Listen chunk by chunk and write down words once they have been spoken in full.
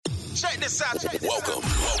Check this out. Welcome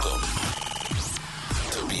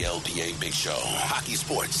to BLPA Big Show. Hockey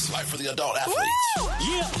sports, life for the adult athlete.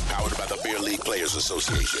 Yeah. Powered by the Beer League Players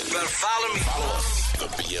Association. Better follow me. Follow us, the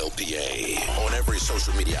BLPA, on every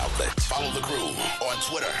social media outlet. Follow the crew on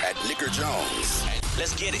Twitter at Nicker Jones.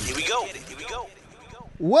 Let's get it. Here we go.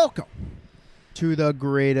 Welcome to the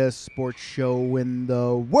greatest sports show in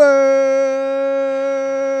the world,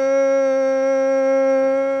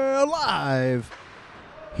 live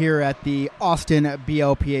here at the Austin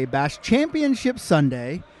BLPA Bash Championship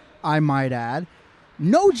Sunday, I might add.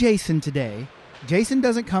 No Jason today. Jason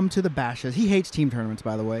doesn't come to the bashes. He hates team tournaments,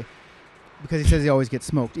 by the way, because he says he always gets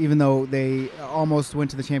smoked, even though they almost went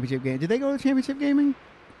to the championship game. Did they go to the championship gaming?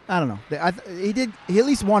 I don't know. He did. He at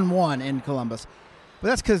least won one in Columbus. But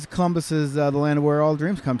that's because Columbus is the land where all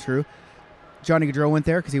dreams come true. Johnny Gaudreau went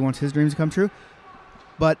there because he wants his dreams to come true.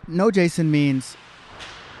 But no Jason means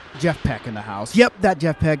Jeff Peck in the house. Yep, that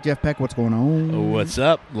Jeff Peck. Jeff Peck, what's going on? What's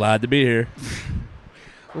up? Glad to be here.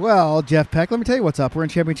 Well, Jeff Peck, let me tell you what's up. We're in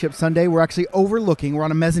Championship Sunday. We're actually we're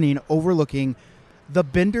on a mezzanine overlooking the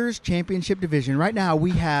Benders Championship Division. Right now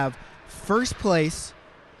we have first place,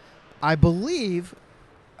 I believe,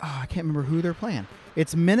 I can't remember who they're playing.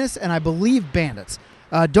 It's Menace and I believe Bandits.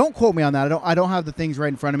 Don't quote me on that. I don't have the things right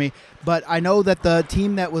in front of me, but I know that the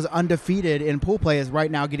team that was undefeated in pool play is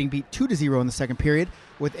right now getting beat 2-0 in the second period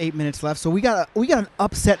with 8 minutes left. So we got an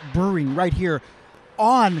upset brewing right here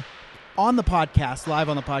on the podcast, live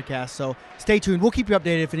on the podcast. So stay tuned. We'll keep you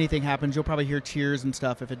updated if anything happens. You'll probably hear cheers and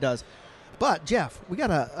stuff if it does. But Jeff, we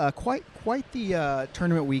got a quite the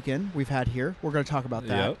tournament weekend we've had here. We're going to talk about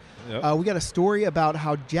that. Yep. We got a story about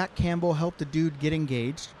how Jack Campbell helped a dude get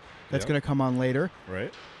engaged. That's going to come on later.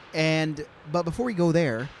 Right. But before we go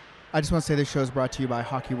there, I just want to say this show is brought to you by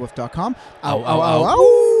HockeyWolf.com.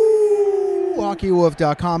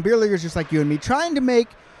 HockeyWolf.com. Beer leaguers just like you and me, trying to make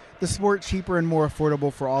the sport cheaper and more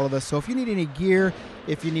affordable for all of us. So if you need any gear,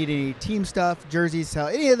 if you need any team stuff, jerseys,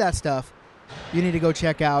 any of that stuff, you need to go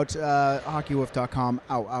check out HockeyWolf.com.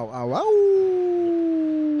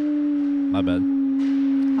 My bad.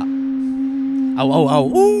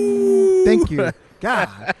 Ow. Thank you.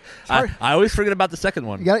 God. I always forget about the second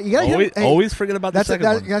one. You gotta always forget about the second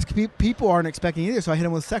one. That's people aren't expecting either, so I hit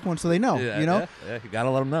them with the second one so they know. Yeah, you know? Yeah, you got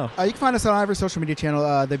to let them know. You can find us on every social media channel,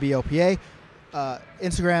 the BLPA,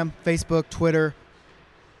 Instagram, Facebook, Twitter,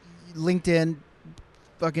 LinkedIn,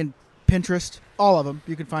 fucking Pinterest, all of them.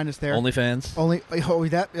 You can find us there. OnlyFans.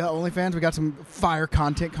 OnlyFans. We got some fire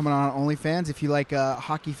content coming on OnlyFans if you like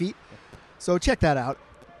hockey feet. So check that out.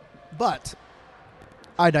 But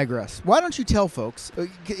I digress. Why don't you tell folks?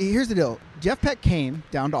 Here's the deal. Jeff Peck came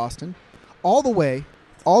down to Austin, all the way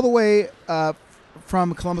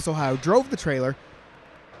from Columbus, Ohio. Drove the trailer,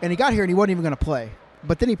 and he got here and he wasn't even going to play.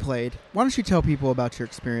 But then he played. Why don't you tell people about your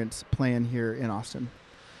experience playing here in Austin?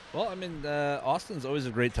 Well, I mean, Austin's always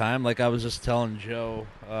a great time. Like I was just telling Joe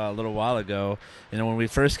a little while ago, when we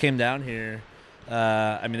first came down here,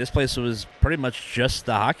 this place was pretty much just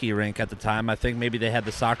the hockey rink at the time. I think maybe they had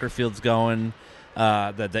the soccer fields going,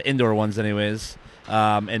 the indoor ones anyways,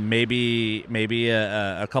 and maybe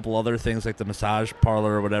a couple other things like the massage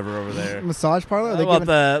parlor or whatever over there. Massage parlor?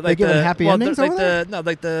 Are they giving happy endings over there?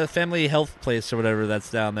 Like the family health place or whatever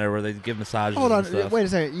that's down there where they give massages. Hold on, and stuff. Wait a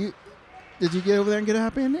second. Did you get over there and get a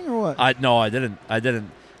happy ending or what? No, I didn't.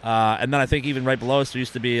 And then I think even right below us there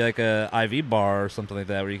used to be like a IV bar or something like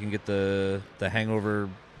that where you can get the hangover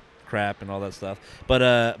crap and all that stuff. But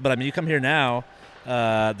I mean, you come here now,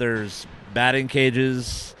 there's batting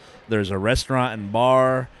cages, there's a restaurant and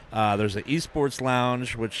bar, there's an esports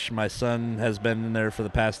lounge, which my son has been in there for the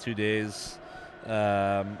past 2 days.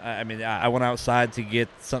 I went outside to get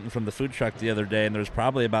something from the food truck the other day, and there's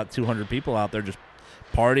probably about 200 people out there just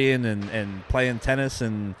partying and playing tennis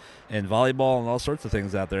and volleyball and all sorts of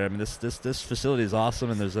things out there. I mean, this facility is awesome,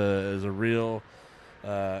 and there's a real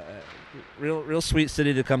sweet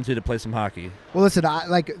city to come to play some hockey. Well, listen,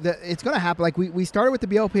 it's going to happen. Like we started with the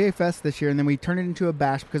BLPA Fest this year, and then we turned it into a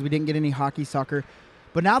bash because we didn't get any hockey, soccer.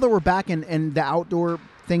 But now that we're back and the outdoor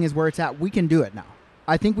thing is where it's at, we can do it now.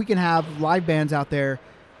 I think we can have live bands out there.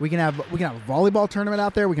 We can have a volleyball tournament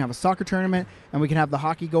out there. We can have a soccer tournament, and we can have the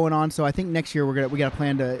hockey going on. So I think next year we got a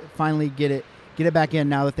plan to finally get it back in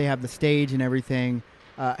now that they have the stage and everything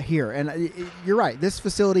here. And you're right. This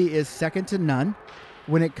facility is second to none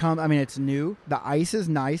when it comes. I mean, it's new. The ice is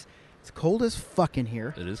nice. It's cold as fuck in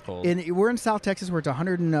here. It is cold. And we're in South Texas where it's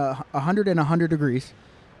 100 degrees.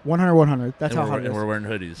 100. That's how hot it is. And we're wearing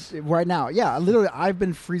hoodies right now. Yeah, literally, I've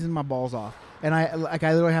been freezing my balls off, and I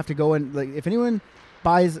literally have to go and if anyone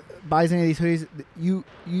buys any of these hoodies,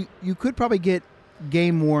 you could probably get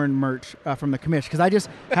game worn merch from the commish because I just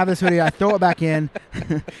have this hoodie. I throw it back in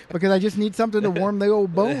because I just need something to warm the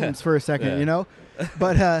old bones for a second, you know.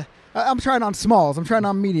 But I'm trying on smalls. I'm trying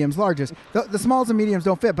on mediums, larges. The smalls and mediums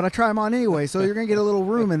don't fit, but I try them on anyway. So you're gonna get a little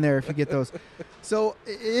room in there if you get those. So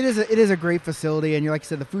it is a great facility, and like I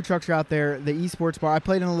said, the food trucks are out there. The esports bar. I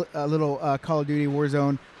played in a little Call of Duty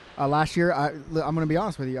Warzone last year. I'm gonna be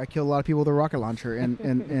honest with you. I killed a lot of people with a rocket launcher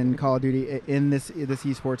in Call of Duty in this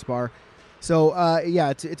esports bar. So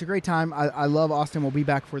yeah, it's a great time. I love Austin. We'll be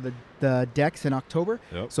back for the decks in October.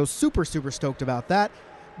 Yep. So super stoked about that.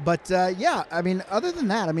 But yeah, I mean, other than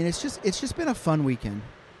that, I mean, it's just been a fun weekend.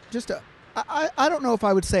 I don't know if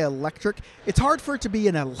I would say electric. It's hard for it to be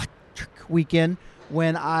an electric weekend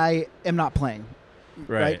when I am not playing,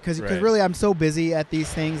 right? Because really, I'm so busy at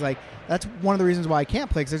these things. Like that's one of the reasons why I can't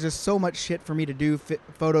play. Because there's just so much shit for me to do: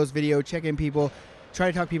 photos, video, check in people, try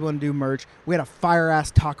to talk to people, and do merch. We had a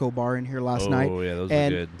fire-ass taco bar in here last night. Oh yeah, those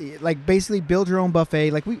and are good. Like basically build your own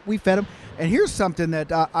buffet. Like we fed them. And here's something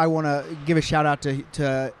that I want to give a shout out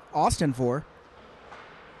to Austin for.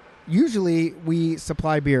 Usually we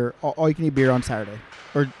supply beer, all you can eat beer on Saturday,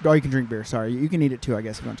 or all you can drink beer. Sorry, you can eat it too, I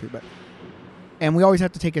guess if you want to. And we always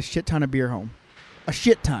have to take a shit ton of beer home, a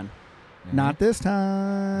shit ton. Mm-hmm. Not this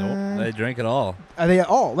time. Nope, they drank it all.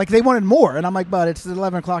 They wanted more, and I'm like, but it's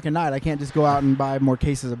 11 o'clock at night. I can't just go out and buy more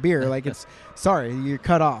cases of beer. Like it's sorry, you're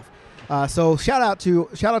cut off. So shout out to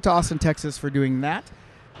Austin, Texas for doing that.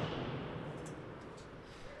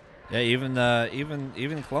 Yeah,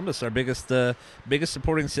 even Columbus, our biggest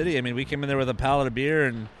supporting city. I mean, we came in there with a pallet of beer,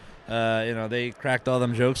 and they cracked all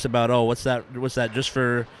them jokes about, what's that just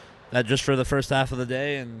for the first half of the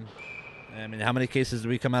day, and I mean, how many cases do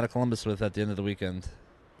we come out of Columbus with at the end of the weekend?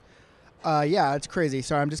 Yeah, it's crazy.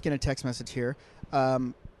 Sorry, I'm just getting a text message here.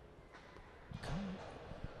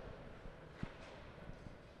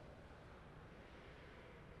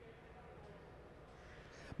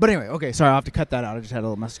 But anyway, okay, sorry, I'll have to cut that out. I just had a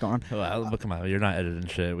little mess going on. Well, come on, you're not editing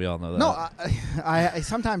shit. We all know that. No, I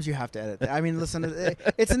sometimes you have to edit. I mean, listen,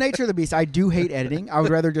 it's the nature of the beast. I do hate editing. I would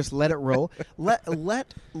rather just let it roll. Let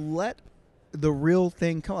the real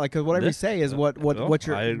thing come. Like, 'cause whatever you say is what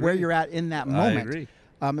where you're at in that moment. I agree.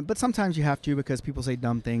 But sometimes you have to because people say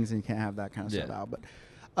dumb things and you can't have that kind of stuff out. But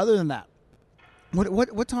other than that.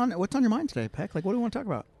 What's on your mind today, Peck? Like, what do you want to talk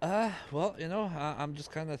about? Well, I'm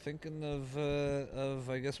just kind of thinking of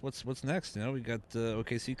I guess what's next. We got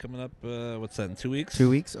OKC coming up. What's that in 2 weeks? 2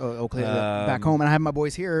 weeks. Oakley back home, and I have my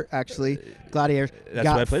boys here actually. Gladiators. That's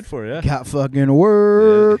what I played for. Yeah. Got fucking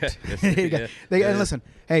worked. Yeah. And listen,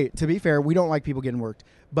 hey, to be fair, we don't like people getting worked,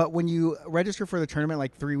 but when you register for the tournament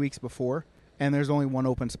like 3 weeks before. And there's only one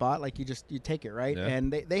open spot, like you take it, right? Yeah.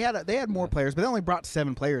 And they had more players, but they only brought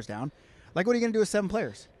 7 players down. Like, what are you going to do with 7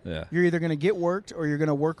 players? Yeah. You're either going to get worked or you're going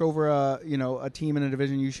to work over a team in a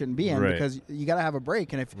division you shouldn't be in because you got to have a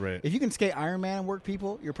break. And if you can skate Ironman and work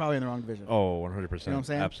people, you're probably in the wrong division. Oh, 100%. You know what I'm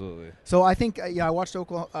saying? Absolutely. So I think I watched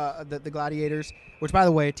Oklahoma, the Gladiators, which, by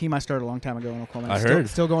the way, a team I started a long time ago in Oklahoma. I heard.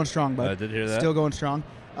 Still going strong, bud. I did hear that. Still going strong.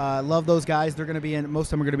 Love those guys. They're going to be in. Most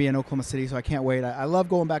of them are going to be in Oklahoma City, so I can't wait. I love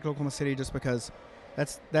going back to Oklahoma City just because.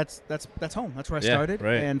 That's home. That's where I started,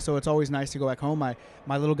 and so it's always nice to go back home.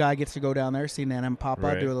 My little guy gets to go down there, see Nana and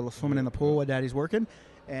Papa, do a little swimming in the pool while Daddy's working,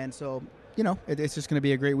 and so it's just going to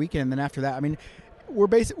be a great weekend. Then after that, I mean, we're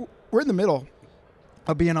in the middle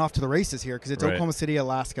of being off to the races here because it's Oklahoma City,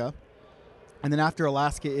 Alaska, and then after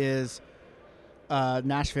Alaska is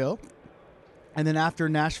Nashville, and then after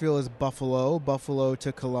Nashville is Buffalo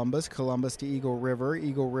to Columbus to Eagle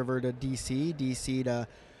River to DC to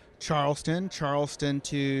Charleston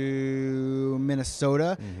to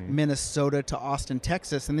Minnesota, Minnesota to Austin,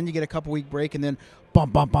 Texas, and then you get a couple-week break, and then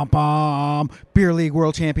Beer League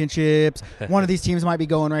World Championships. One of these teams might be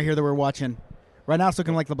going right here that we're watching. Right now it's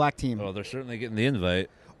looking like the black team. Oh, they're certainly getting the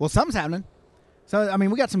invite. Well, something's happening. So, I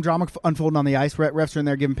mean, we got some drama unfolding on the ice. Refs are in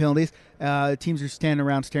there giving penalties. Teams are standing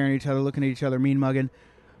around staring at each other, looking at each other, mean mugging.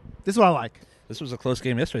 This is what I like. This was a close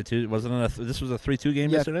game yesterday too, wasn't it? This was a 3-2 game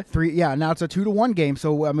yesterday. Now it's a 2-1 game.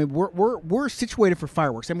 So I mean, we're situated for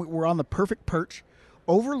fireworks, and we're on the perfect perch,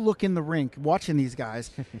 overlooking the rink, watching these guys.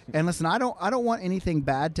 And listen, I don't want anything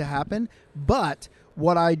bad to happen, but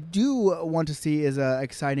what I do want to see is an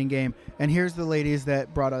exciting game. And here's the ladies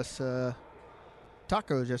that brought us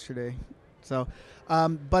tacos yesterday. So,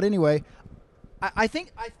 but anyway, I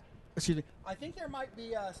think there might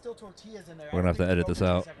be still tortillas in there. We're gonna have to edit this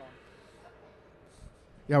out.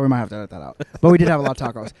 Yeah, we might have to edit that out. But we did have a lot of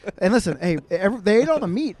tacos. And listen, hey, they ate all the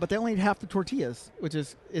meat, but they only ate half the tortillas, which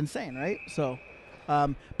is insane, right? So,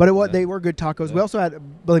 they were good tacos. Yeah. We also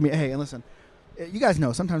had, believe me, hey, and listen, you guys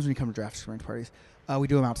know sometimes when you come to draft range parties, We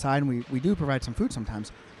do them outside, and we do provide some food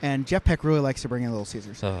sometimes. And Jeff Peck really likes to bring in Little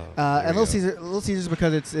Caesars. Oh, And Little Caesars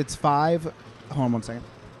because it's 5. Hold on one second.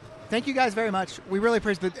 Thank you guys very much. We really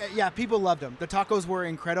appreciate it. Yeah, people loved them. The tacos were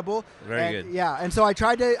incredible. Very good. Yeah, and so I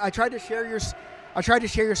tried to share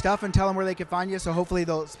your stuff and tell them where they could find you. So hopefully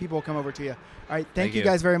those people will come over to you. All right, thank you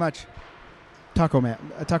guys very much. Taco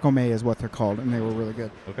May is what they're called, and they were really good.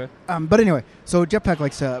 Okay. But anyway, so Jeff Peck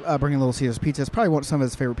likes to bring in Little Caesars pizza. It's probably some of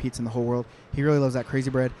his favorite pizza in the whole world. He really loves that crazy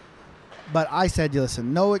bread. But I said,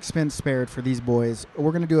 listen, no expense spared for these boys.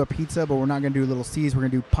 We're going to do a pizza, but we're not going to do Little C's. We're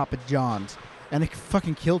going to do Papa John's. And they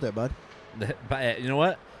fucking killed it, bud. But you know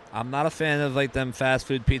what? I'm not a fan of like them fast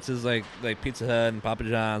food pizzas like Pizza Hut and Papa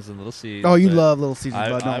John's and Little C's. Oh, you love Little Caesars,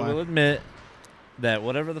 bud. I will admit that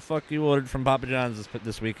whatever the fuck you ordered from Papa John's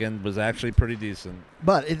this weekend was actually pretty decent.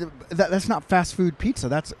 But that's not fast food pizza.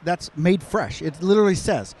 That's made fresh. It literally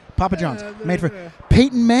says Papa John's made fresh.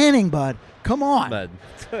 Peyton Manning, bud. Come on. Bud.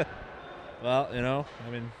 Well, I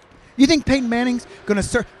mean. You think Peyton Manning's going to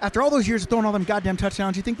serve, after all those years of throwing all them goddamn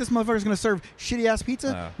touchdowns, you think this motherfucker's going to serve shitty-ass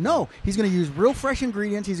pizza? No. He's going to use real fresh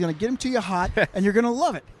ingredients. He's going to get them to you hot, and you're going to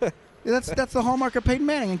love it. That's the hallmark of Peyton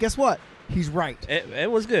Manning, and guess what? He's right. It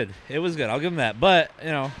was good. It was good. I'll give him that. But,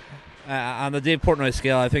 on the Dave Portnoy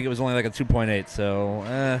scale, I think it was only like a 2.8.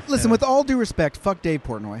 So, listen, with all due respect, fuck Dave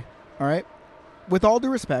Portnoy, all right? With all due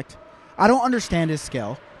respect, I don't understand his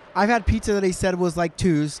scale. I've had pizza that he said was like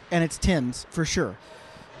 2s, and it's 10s for sure.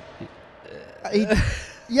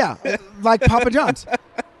 Yeah, like Papa John's.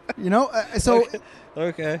 So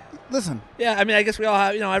okay. Listen. Yeah, I mean, I guess we all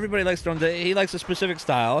have. Everybody likes their own. He likes a specific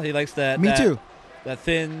style. He likes that. Me too. That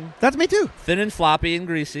thin. That's me too. Thin and floppy and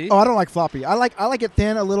greasy. Oh, I don't like floppy. I like it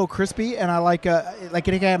thin, a little crispy, and I like it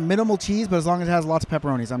can have minimal cheese, but as long as it has lots of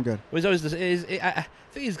pepperonis, I'm good. Well, he's always I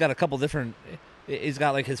think he's got a couple different. He's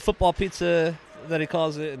got like his football pizza that he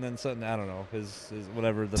calls it, and then something, I don't know, his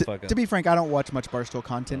whatever the fuck. To be frank, I don't watch much Barstool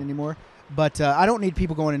content anymore, but I don't need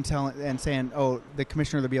people going and saying, "Oh, the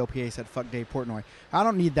commissioner of the BLPA said fuck Dave Portnoy." I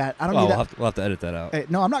don't need that. I don't need that. We'll have to edit that out. Hey,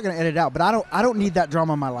 no, I'm not going to edit it out, but I don't need that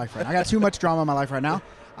drama in my life right now. I got too much drama in my life right now.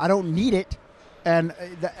 I don't need it, and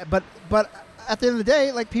but at the end of the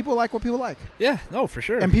day, like, people like what people like. Yeah, no, for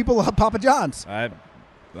sure. And people love Papa John's. I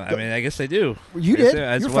mean, I guess they do. You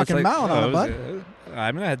did. You're fucking mouthing on it, bud.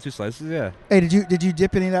 I mean, I had 2 slices, yeah. Hey, did you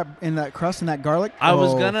dip any of that in that crust and that garlic? I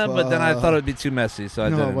was gonna, but then I thought it would be too messy, so I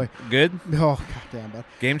didn't. Way. Good? Oh, goddamn, bud.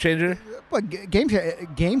 Game changer? But game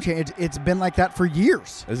changer. It's been like that for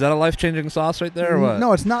years. Is that a life-changing sauce right there, or what?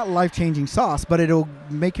 No, it's not life-changing sauce, but it'll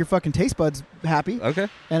make your fucking taste buds happy. Okay.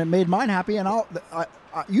 And it made mine happy, and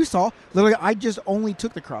you saw, literally, I just only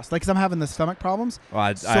took the crust. Like, because I'm having the stomach problems. Well,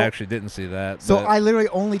 I actually didn't see that. So I literally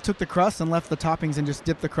only took the crust and left the toppings and just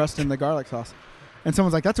dipped the crust in the garlic sauce. And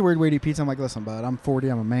someone's like, "That's a weird way to eat pizza." I'm like, "Listen, bud, I'm 40.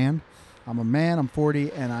 I'm a man. I'm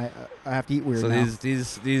 40, and I have to eat weird." So now.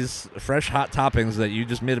 these fresh hot toppings that you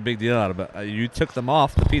just made a big deal out of, you took them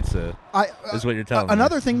off the pizza. Is what you're telling me.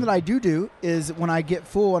 Another thing that I do is when I get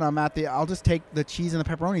full and I'm I'll just take the cheese and the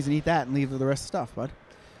pepperonis and eat that and leave the rest of the stuff, bud.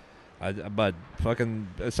 But fucking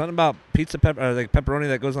something about pizza like pepperoni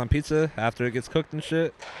that goes on pizza after it gets cooked and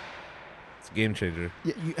shit. It's a game changer.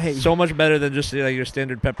 Hey, so much better than just like your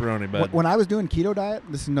standard pepperoni. But when I was doing keto diet,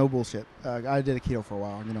 this is no bullshit. I did a keto for a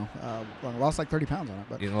while. I lost like 30 pounds on it.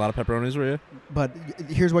 But eating a lot of pepperonis, were you? But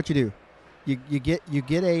here's what you do: you get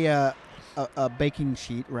a baking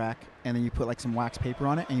sheet rack, and then you put like some wax paper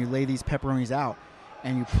on it, and you lay these pepperonis out,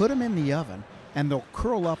 and you put them in the oven. And they'll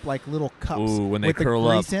curl up like little cups. Ooh, when they with curl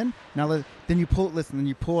the grease up. in. Now, then you pull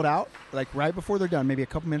it out like right before they're done, maybe a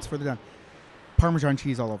couple minutes before they're done. Parmesan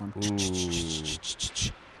cheese all over them.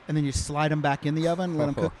 And then you slide them back in the oven, let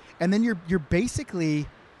them cook. And then you're basically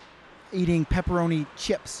eating pepperoni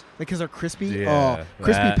chips because they're crispy. Yeah,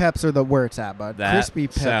 crispy peps are where it's at, bud. That crispy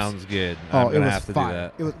peps sounds good. Oh, I'm gonna have to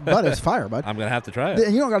fire. do that. But it's fire, bud. I'm gonna have to try it.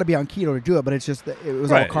 And you don't got to be on keto to do it, but it's just it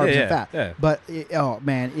was all carbs and fat. Yeah. But oh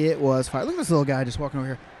man, it was fire. Look at this little guy just walking over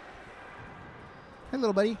here. Hey,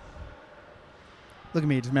 little buddy. Look at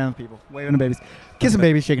me, just man with people, waving to babies, kissing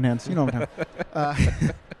babies, shaking hands. You know what I'm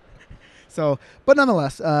talking. So, but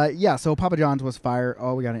nonetheless, so Papa John's was fire.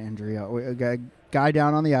 Oh, we got an injury. We got a guy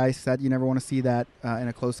down on the ice. That you never want to see that in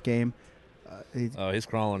a close game. He's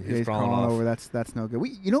crawling. He's crawling off. over. That's no good.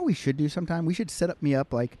 You know what we should do sometime? We should set me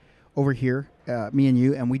up like over here, me and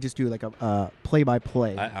you, and we just do like a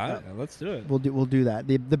play-by-play. Let's do it. We'll do that.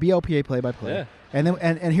 The BLPA play-by-play. Yeah. And then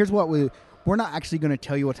and here's what we're not actually going to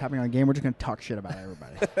tell you what's happening on the game. We're just going to talk shit about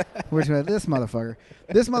everybody. We're just going to, this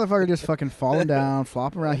motherfucker just fucking falling down,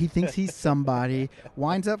 flopping around. He thinks he's somebody,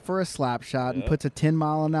 winds up for a slap shot and puts a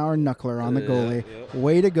 10-mile-an-hour knuckler on the goalie.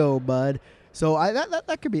 Way to go, bud. So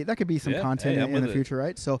that could be some content I'm in the with it. future,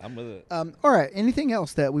 right? So I'm with it. all right. Anything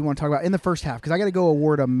else that we want to talk about in the first half? Because I got to go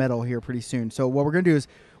award a medal here pretty soon. So what we're gonna do is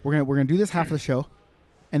we're gonna do this half of the show,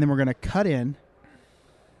 and then we're gonna cut in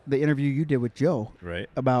the interview you did with Joe Right.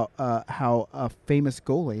 about how a famous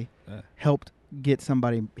goalie helped get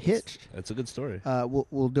somebody hitched. That's a good story.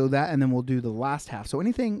 We'll do that, and then we'll do the last half. So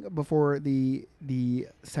anything before the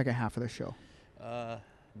second half of the show?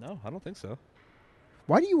 No, I don't think so.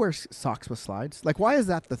 Why do you wear socks with slides? Like, why is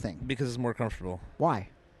that the thing? Because it's more comfortable. Why?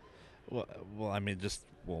 Well, I mean,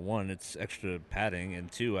 one, it's extra padding,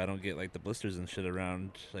 and two, I don't get like the blisters and shit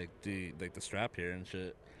around like the strap here and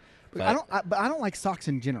shit. But I don't like socks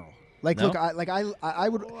in general. Like, No? look, I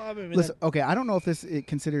would Well, I mean, listen. Okay, I don't know if it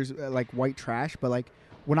considers like white trash, but like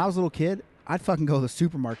when I was a little kid, I'd fucking go to the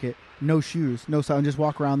supermarket, no shoes, no socks, and just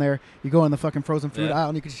walk around there. You go in the fucking frozen food aisle,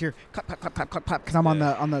 and you can just hear clap, clap, clap, clap, clap, clap, because I'm on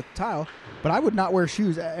the tile. But I would not wear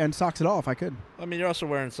shoes and socks at all if I could. I mean, you're also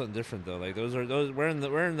wearing something different though. Like those wearing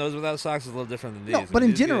those without socks is a little different than these. No, but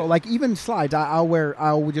in general, like even slides, I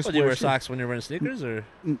would just do you wear shoes. socks when you're wearing sneakers, or?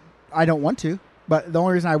 I don't want to, but the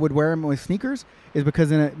only reason I would wear them with sneakers is because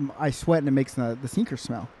then I sweat and it makes the sneakers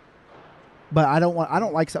smell. But I don't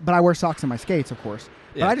like, but I wear socks in my skates, of course.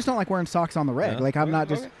 Yeah. But I just don't like wearing socks on the reg. Yeah. Like I'm not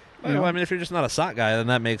just. Okay. You know? Well, I mean, if you're just not a sock guy, then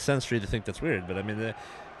that makes sense for you to think that's weird. But I mean,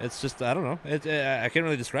 it's just I don't know. I can't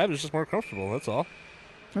really describe it. It's just more comfortable. That's all.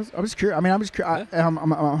 I'm just curious. I mean, I'm just curious. Yeah. I'm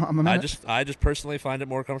a man. I just personally find it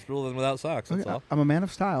more comfortable than without socks. That's all. I'm a man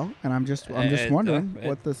of style, and I'm just wondering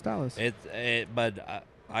what the style is. But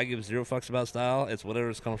I give zero fucks about style. It's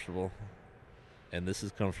whatever's comfortable, and this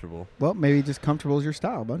is comfortable. Well, maybe just comfortable is your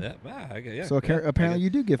style, bud. Yeah. So apparently you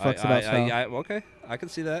do give fucks about style. Okay, I can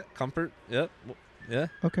see that comfort. Yep. Yeah.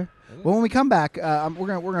 Okay. Well, when we come back, we're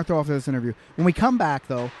gonna throw off this interview. When we come back,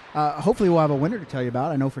 though, hopefully we'll have a winner to tell you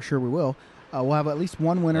about. I know for sure we will. We'll have at least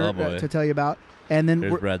one winner to tell you about, and then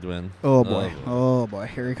Here's Brad Dwin. Oh boy,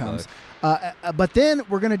 here he comes. But then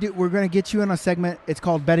we're gonna get you in a segment. It's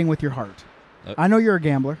called Betting with Your Heart. I know you're a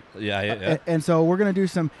gambler. Yeah. And so we're gonna do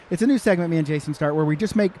it's a new segment me and Jason start where we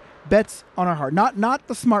just make bets on our heart, not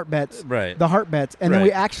the smart bets, right? The heart bets, and then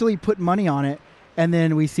we actually put money on it, and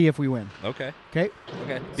then we see if we win. Okay.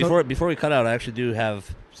 So, Before we cut out, I actually do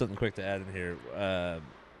have something quick to add in here.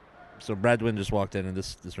 So Brad Dwin just walked in, and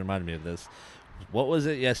this reminded me of this. What was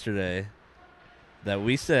it yesterday that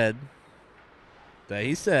we said? That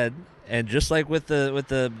he said, and just like with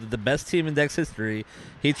the best team in Dex history,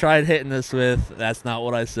 he tried hitting us with, "That's not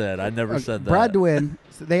what I said. I never said that." Brad Dwin.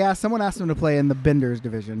 Someone asked him to play in the Benders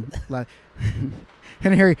division,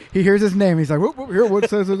 and here he hears his name. He's like, whoop, whoop, here, what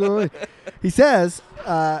says it? He says,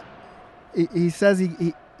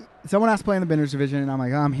 he someone asked to play in the Benders division, and I'm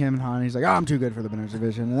like, I'm him and Han. He's like, I'm too good for the Benders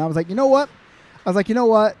division, and I was like, you know what?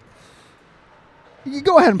 You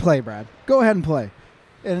go ahead and play, Brad. Go ahead and play.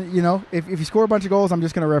 And, if you score a bunch of goals, I'm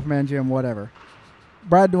just going to reprimand you and whatever.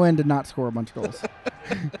 Brad Dwin did not score a bunch of goals.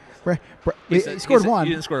 He scored one.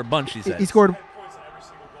 You didn't score a bunch, he said. He scored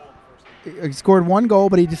one goal,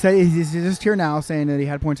 but he's just here now saying that he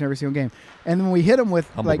had points in every single game. And then when we hit him with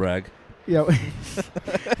humble brag.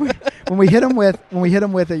 When we hit him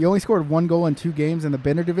with it, you only scored one goal in 2 games in the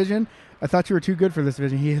Bender division. I thought you were too good for this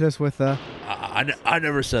division. He hit us with I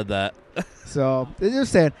never said that. So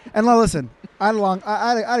just saying. And listen, I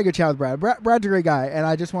had a good chat with Brad. Brad's a great guy, and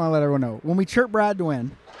I just want to let everyone know when we chirp Brad to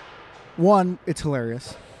win. 1, it's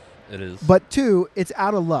hilarious. It is. But 2, it's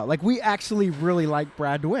out of love. Like, we actually really like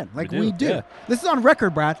Brad to win. Like, we do. Yeah. This is on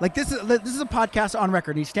record, Brad. Like, this is a podcast on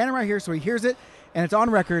record. He's standing right here, so he hears it, and it's on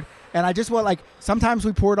record. And I just want, sometimes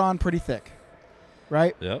we pour it on pretty thick.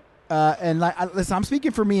 Right? Yep. And, listen, I'm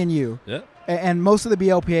speaking for me and you. Yep. And most of the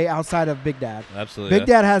BLPA outside of Big Dad. Absolutely. Big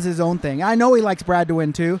Dad has his own thing. I know he likes Brad to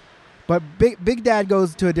win, too. But Big Dad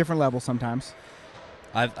goes to a different level sometimes.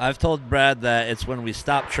 I've told Brad that it's when we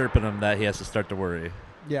stop chirping him that he has to start to worry.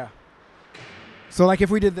 Yeah. So, if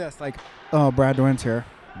we did this, Brad Dwin's here.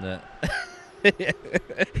 Yeah.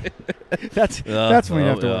 That's when we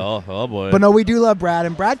have to win. Oh boy. But no, we do love Brad,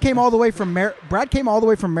 and Brad came all the way from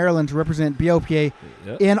Maryland to represent BOPA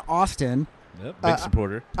in Austin. Yep, big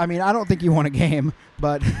supporter. I mean, I don't think you won a game,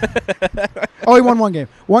 but he won one game.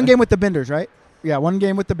 One game with the Benders, right? Yeah, one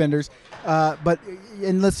game with the Benders. But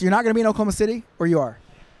unless you're not going to be in Oklahoma City, or you are.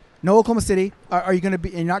 No Oklahoma City. Are you going to be?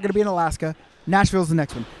 You're not going to be in Alaska. Nashville's the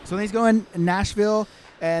next one. So then he's going Nashville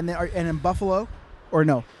and in Buffalo, or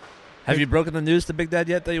no? Have you broken the news to Big Dad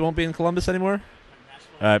yet that you won't be in Columbus anymore?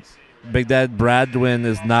 All right. Big Dad Brad Dwin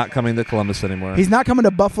is not coming to Columbus anymore. He's not coming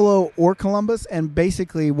to Buffalo or Columbus, and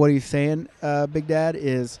basically what he's saying, Big Dad,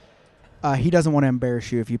 is he doesn't want to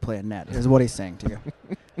embarrass you if you play a net, is what he's saying to you.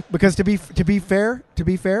 Because to be fair,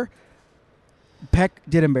 Peck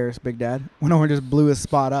did embarrass Big Dad. Went over and just blew his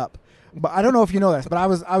spot up. But I don't know if you know this, but I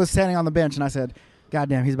was standing on the bench and I said, "God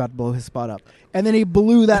damn, he's about to blow his spot up." And then he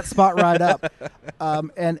blew that spot right up.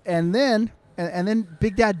 And then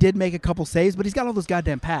Big Dad did make a couple saves, but he's got all those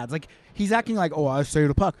goddamn pads. Like, he's acting like, "Oh, I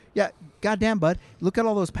saved a puck." Yeah, goddamn, bud. Look at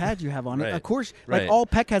all those pads you have on it. Right. Of course, Right. like all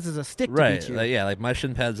Peck has is a stick to beat you. Like my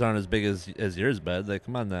shin pads aren't as big as yours, bud. Like,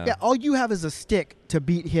 come on now. Yeah, all you have is a stick to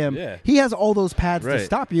beat him. Yeah. He has all those pads to Right.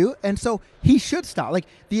 stop you, and so he should stop. Like,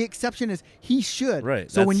 the exception is he should.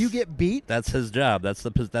 Right. So when That's- you get beat, That's his job. That's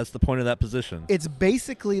the point of that position. it's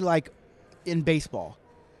basically like in baseball.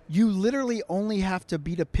 You literally only have to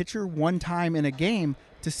beat a pitcher one time in a game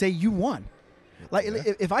to say you won. Like,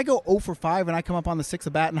 if I go 0 for 5 and I come up on the 6th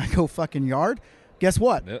at bat and I go fucking yard, guess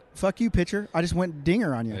what? Yep. Fuck you, pitcher. I just went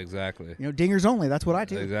dinger on you. Exactly. You know, dingers only. That's what I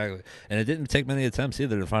do. Exactly. And it didn't take many attempts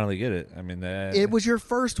either to finally get it. I mean, It was your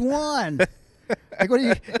first one. Like, what do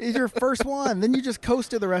you? It's your first one. Then you just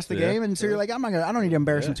coasted the rest of the Yeah. game, and so you're like, I don't need to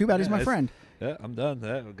embarrass him too bad. He's my friend. Yeah, I'm done.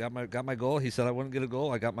 Yeah, got my goal. He said I wouldn't get a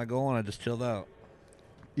goal. I got my goal, and I just chilled out.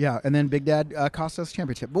 Yeah, and then Big Dad cost us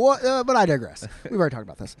championship. But I digress. We've already talked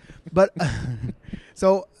about this. But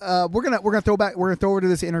so we're gonna throw over to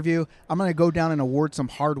this interview. I'm gonna go down and award some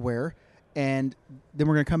hardware, and then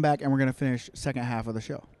we're gonna come back and we're gonna finish second half of the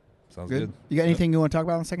show. Sounds good. You got anything you want to talk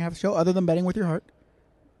about in the second half of the show other than betting with your heart?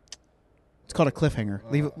 It's called a cliffhanger.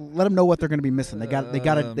 Let them know what they're going to be missing. They got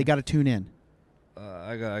to tune in.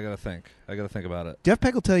 I gotta think. I gotta think about it. Jeff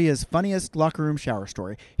Peck will tell you his funniest locker room shower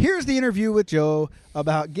story. Here's the interview with Joe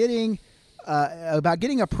about getting a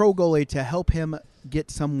pro goalie to help him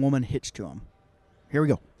get some woman hitched to him. Here we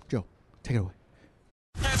go. Joe, take it away.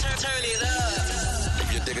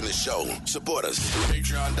 If you're digging the show, support us.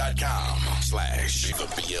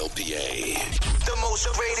 Patreon.com/BLPA. The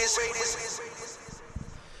most greatest.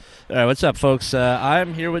 All right, what's up, folks?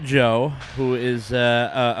 I'm here with Joe, who is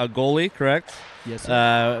a goalie, correct? Yes,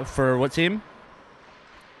 sir. For what team?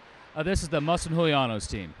 This is the Mustin Julianos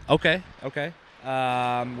team. Okay.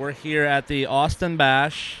 We're here at the Austin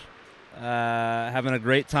Bash, having a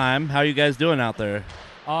great time. How are you guys doing out there?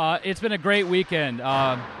 It's been a great weekend.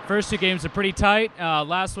 First two games are pretty tight.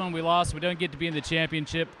 Last one we lost. We didn't get to be in the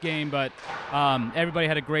championship game, but everybody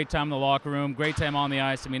had a great time in the locker room, great time on the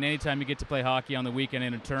ice. I mean, anytime you get to play hockey on the weekend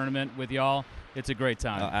in a tournament with y'all, it's a great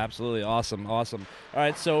time. Absolutely awesome. All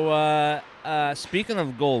right, so speaking of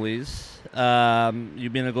goalies, you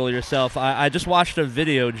being a goalie yourself, I just watched a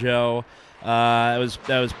video, Joe. That was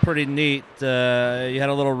pretty neat. You had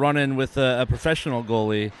a little run-in with a professional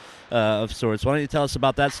goalie of sorts. Why don't you tell us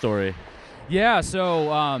about that story? Yeah,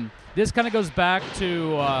 so this kind of goes back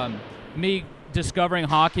to me discovering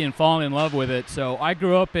hockey and falling in love with it. So I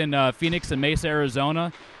grew up in Phoenix and Mesa,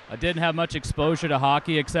 Arizona. I didn't have much exposure to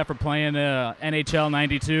hockey except for playing NHL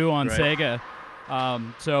 92 on Sega.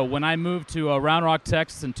 So when I moved to Round Rock,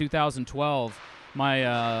 Texas in 2012,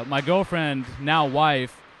 my girlfriend, now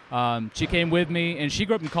wife, she came with me, and she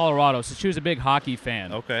grew up in Colorado, so she was a big hockey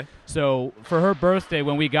fan. Okay. So for her birthday,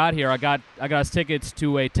 when we got here, I got us tickets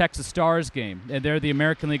to a Texas Stars game, and they're the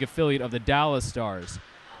American League affiliate of the Dallas Stars.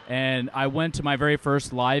 And I went to my very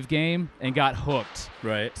first live game and got hooked.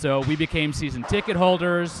 Right. So we became season ticket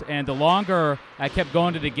holders, and the longer I kept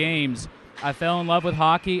going to the games, I fell in love with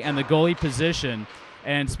hockey and the goalie position,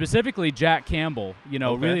 and specifically Jack Campbell.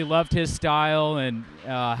 Really loved his style and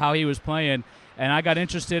how he was playing. And I got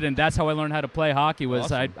interested, and that's how I learned how to play hockey.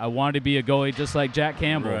 Awesome. I wanted to be a goalie just like Jack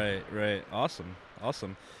Campbell. Right. Awesome.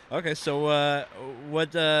 Okay, so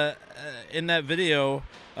what in that video?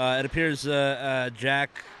 It appears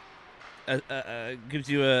Jack gives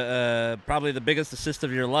you probably the biggest assist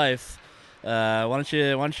of your life. Why don't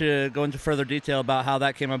you go into further detail about how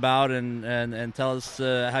that came about and tell us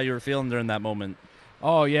how you were feeling during that moment?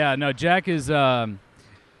 Oh yeah, no, Jack is a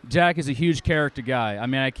huge character guy. I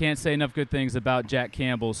mean, I can't say enough good things about Jack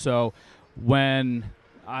Campbell. So when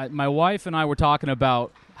my wife and I were talking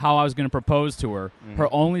about how I was going to propose to her,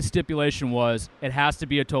 her only stipulation was it has to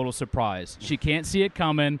be a total surprise. She can't see it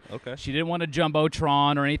coming. Okay. She didn't want a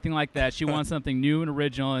Jumbotron or anything like that. She wants something new and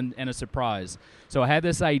original and a surprise. So I had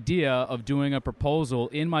this idea of doing a proposal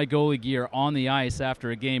in my goalie gear on the ice after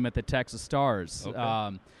a game at the Texas Stars.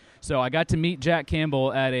 Okay. So I got to meet Jack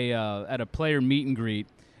Campbell at a player meet and greet.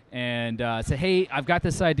 And said, hey, I've got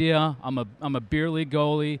this idea. I'm a beer league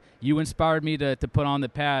goalie. You inspired me to put on the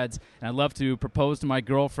pads, and I'd love to propose to my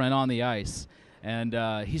girlfriend on the ice. And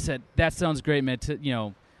he said, that sounds great, man.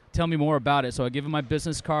 tell me more about it. So I give him my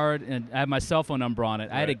business card, and I have my cell phone number on it.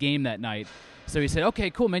 I had a game that night. So he said, okay,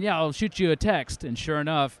 cool, man, yeah, I'll shoot you a text. And sure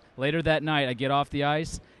enough, later that night, I get off the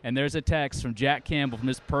ice, and there's a text from Jack Campbell from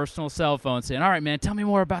his personal cell phone saying, all right, man, tell me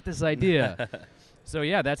more about this idea. So,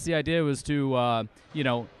 yeah, that's the idea, was to,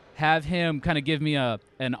 have him kind of give me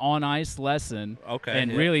an on-ice lesson. Okay.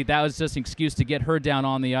 And really, that was just an excuse to get her down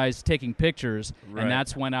on the ice taking pictures. Right. And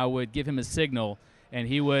that's when I would give him a signal. And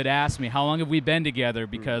he would ask me, how long have we been together?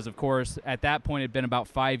 Because, of course, at that point, it had been about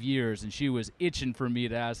 5 years, and she was itching for me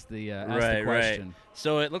to ask the question. Right.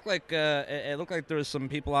 So it looked like there was some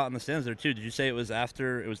people out in the stands there too. Did you say it was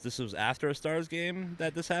after? This was after a Stars game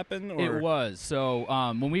that this happened? Or? It was. So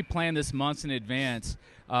when we planned this months in advance,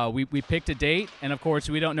 we picked a date, and of course,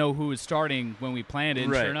 we don't know who was starting when we planned it.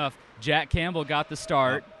 And Right. sure enough, Jack Campbell got the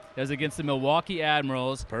start. It was against the Milwaukee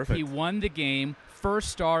Admirals. Perfect. He won the game, first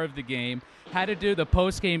star of the game. Had to do the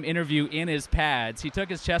post-game interview in his pads. He took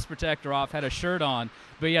his chest protector off, had a shirt on.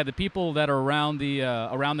 But yeah, the people that are around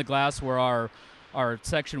the glass were our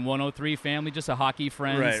Section 103 family, just a hockey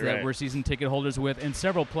friends that we're season ticket holders with, and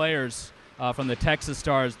several players from the Texas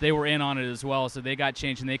Stars. They were in on it as well, so they got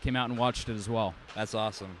changed and they came out and watched it as well. That's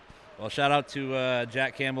awesome. Well, shout out to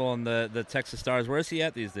Jack Campbell and the Texas Stars. Where is he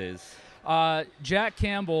at these days? Jack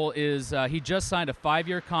Campbell is he just signed a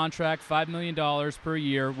 5-year contract, $5 million per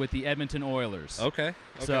year with the Edmonton Oilers. Okay.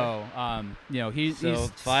 So he's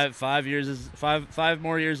 5 years is five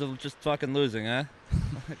more years of just fucking losing, huh?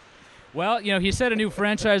 well, he set a new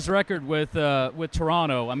franchise record with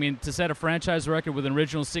Toronto. I mean, to set a franchise record with an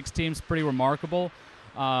original 6 teams is pretty remarkable.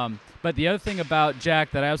 But the other thing about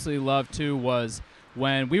Jack that I absolutely loved too was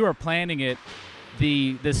when we were planning it,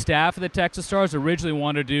 the staff of the Texas Stars originally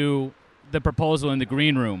wanted to do the proposal in the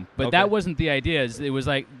green room, but that wasn't the idea. It was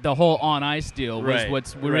like the whole on-ice deal was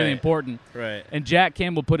what's really important. Right. And Jack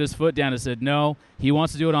Campbell put his foot down and said, no, he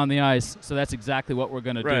wants to do it on the ice, so that's exactly what we're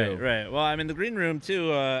going to do. Right. Well, I mean, the green room,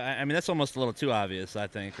 too, I mean, that's almost a little too obvious, I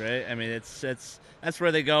think, right? I mean, that's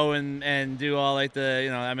where they go and do all, like,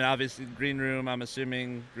 obviously green room, I'm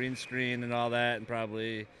assuming green screen and all that, and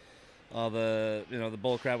probably all the, the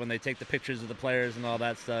bull crap when they take the pictures of the players and all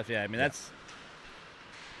that stuff. Yeah, I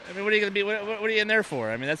mean, what are you going to be? What are you in there for?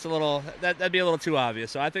 I mean, that'd be a little too obvious.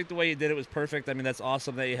 So I think the way you did it was perfect. I mean, that's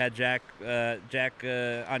awesome that you had Jack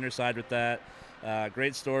on your side with that.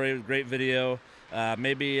 Great story, great video.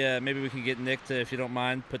 Maybe we can get Nick to, if you don't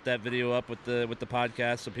mind, put that video up with the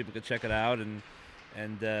podcast so people can check it out and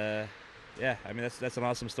yeah, I mean that's an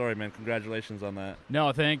awesome story, man. Congratulations on that.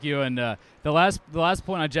 No, thank you. And the last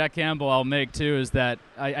point on Jack Campbell I'll make too is that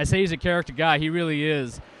I say he's a character guy. He really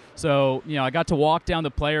is. So, I got to walk down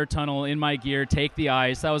the player tunnel in my gear, take the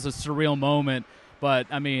ice. That was a surreal moment. But,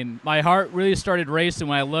 I mean, my heart really started racing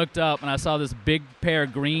when I looked up and I saw this big pair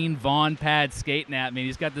of green Vaughn pads skating at me.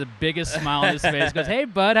 He's got the biggest smile on his face. He goes, hey,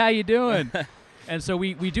 bud, how you doing? And so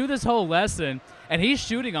we do this whole lesson, and he's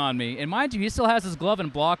shooting on me. And mind you, he still has his glove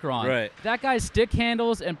and blocker on. Right. That guy's stick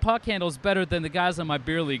handles and puck handles better than the guys on my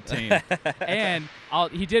beer league team. And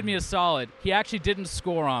he did me a solid. He actually didn't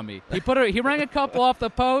score on me. He rang a couple off the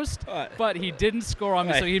post, but he didn't score on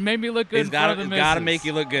me. So he made me look good in front of the misses. Got to make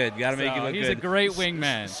you look good. He's a great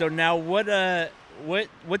wingman. So now what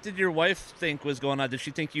did your wife think was going on? Did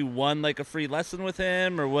she think you won like a free lesson with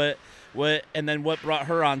him, or what? And then what brought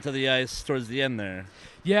her onto the ice towards the end there?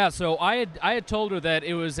 Yeah, so I had told her that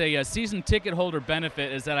it was a season ticket holder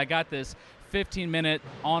benefit, is that I got this 15-minute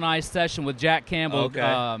on-ice session with Jack Campbell,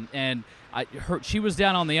 and she was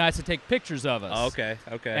down on the ice to take pictures of us. Okay.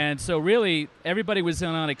 And so really everybody was in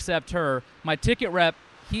on except her. My ticket rep,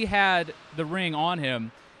 he had the ring on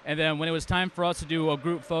him, and then when it was time for us to do a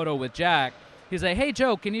group photo with Jack, he's like, hey,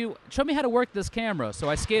 Joe, can you show me how to work this camera? So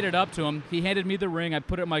I skated up to him. He handed me the ring. I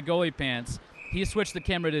put it in my goalie pants. He switched the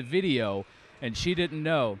camera to video, and she didn't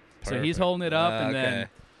know. Perfect. So he's holding it up, and then,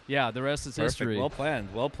 the rest is history. Well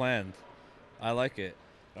planned. I like it.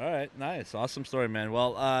 All right, nice, awesome story, man.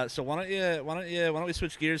 Well, so why don't we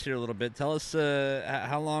switch gears here a little bit? Tell us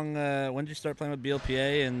how long, when did you start playing with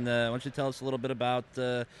BLPA, and why don't you tell us a little bit about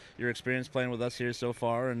your experience playing with us here so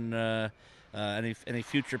far, and any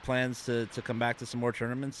future plans to come back to some more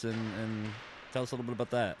tournaments, and tell us a little bit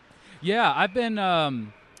about that. Yeah, I've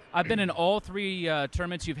been in all 3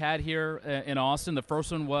 tournaments you've had here in Austin. The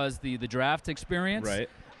first one was the draft experience. Right.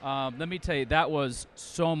 Let me tell you, that was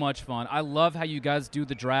so much fun. I love how you guys do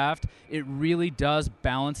the draft. It really does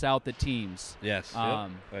balance out the teams. Yes, I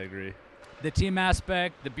agree. The team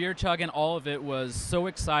aspect, the beer chugging, all of it was so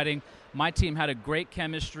exciting. My team had a great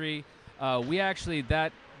chemistry. We actually,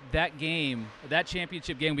 that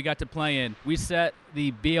championship game we got to play in, we set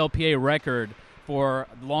the BLPA record for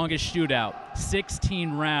the longest shootout,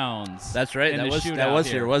 16 rounds. That's right. in That the was shootout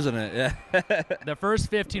here, wasn't it? Yeah. The first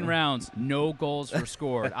 15 rounds, no goals were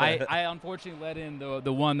scored. I unfortunately let in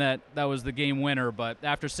the one that was the game winner, but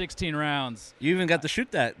after 16 rounds, You even got to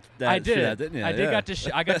shoot that I did. shootout, didn't you? I did Yeah. got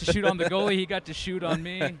to I got to shoot on the goalie. He got to shoot on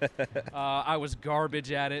me. I was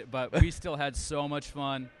garbage at it, but we still had so much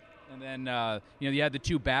fun. And then you had the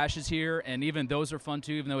 2 bashes here, and even those are fun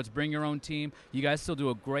too. Even though it's bring your own team, you guys still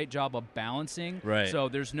do a great job of balancing. Right. So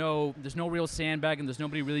there's no real sandbagging. There's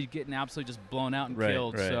nobody really getting absolutely just blown out and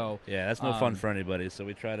killed. Right. So yeah, that's no fun for anybody. So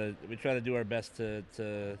we try to do our best to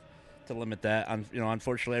limit that.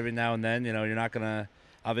 Unfortunately, every now and then, you're not gonna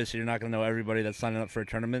know everybody that's signing up for a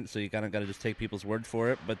tournament. So you kind of got to just take people's word for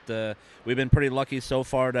it. But we've been pretty lucky so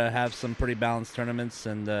far to have some pretty balanced tournaments,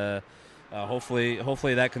 and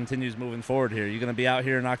hopefully that continues moving forward here. You going to be out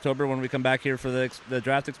here in October when we come back here for the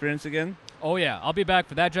draft experience again? Oh, yeah. I'll be back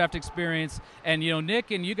for that draft experience. And,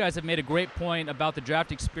 Nick and you guys have made a great point about the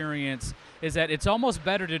draft experience is that it's almost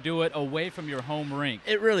better to do it away from your home rink.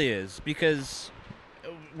 It really is, because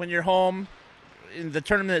when you're home, the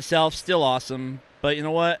tournament itself still awesome. But you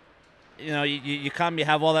know what? You come, you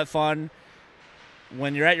have all that fun.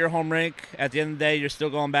 When you're at your home rink, at the end of the day, you're still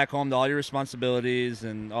going back home to all your responsibilities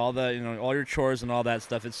and all the, all your chores and all that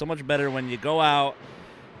stuff. It's so much better when you go out,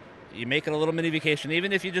 you make it a little mini vacation.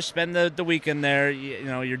 Even if you just spend the weekend there,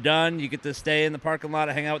 you're done. You get to stay in the parking lot,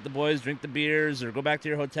 hang out with the boys, drink the beers, or go back to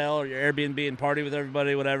your hotel or your Airbnb and party with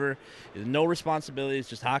everybody, whatever. There's no responsibilities,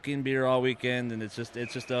 just hockey and beer all weekend, and it's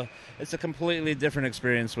a completely different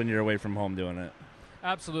experience when you're away from home doing it.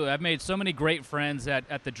 Absolutely. I've made so many great friends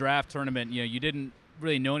at the draft tournament. You didn't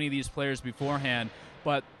really know any of these players beforehand,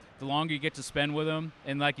 but the longer you get to spend with them,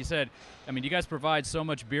 and like you said, you guys provide so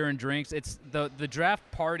much beer and drinks. It's the draft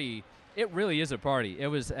party. It really is a party. It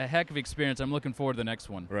was a heck of an experience. I'm looking forward to the next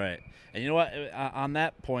one. Right. And you know what? On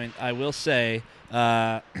that point, I will say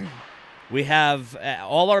we have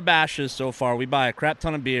all our bashes so far. We buy a crap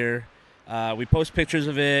ton of beer. We post pictures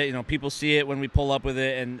of it. People see it when we pull up with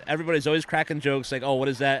it, and everybody's always cracking jokes like, "Oh, what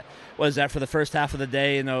is that? What is that for the first half of the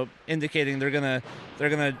day?" Indicating they're gonna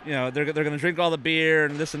drink all the beer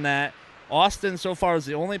and this and that. Austin so far is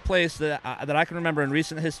the only place that I can remember in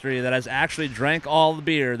recent history that has actually drank all the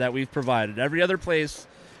beer that we've provided. Every other place,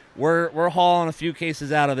 we're hauling a few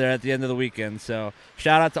cases out of there at the end of the weekend. So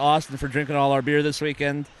shout out to Austin for drinking all our beer this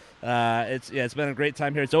weekend. It's been a great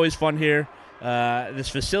time here. It's always fun here. This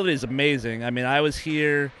facility is amazing. I was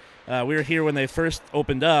here. We were here when they first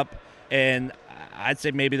opened up, and I'd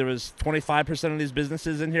say maybe there was 25% of these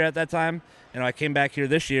businesses in here at that time. I came back here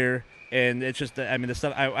this year, and it's just, the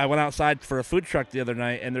stuff. I went outside for a food truck the other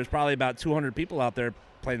night, and there's probably about 200 people out there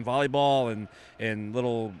playing volleyball and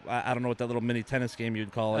little, I don't know what that little mini tennis game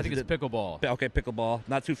you'd call it. I think it's pickleball. Okay, pickleball.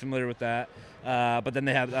 Not too familiar with that. But then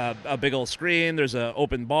they have a big old screen. There's an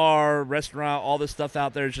open bar, restaurant, all this stuff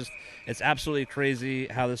out there. It's absolutely crazy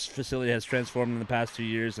how this facility has transformed in the past 2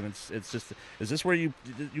 years. And it's just, is this where you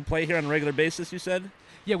play here on a regular basis, you said?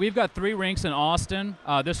 Yeah, we've got 3 rinks in Austin.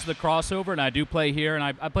 This is the crossover, and I do play here, and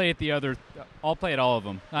I play at the other. I'll play at all of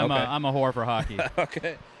them. I'm a whore for hockey.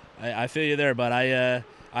 Okay. I feel you there, but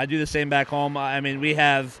I do the same back home. We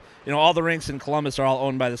have, all the rinks in Columbus are all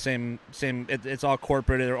owned by the same. It's all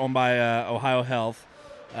corporate. They're owned by Ohio Health.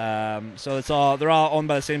 So they're all owned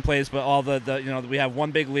by the same place, but all the we have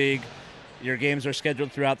one big league. Your games are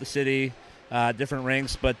scheduled throughout the city, different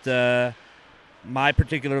rinks, but my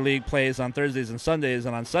particular league plays on Thursdays and Sundays,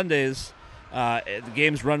 and on Sundays, the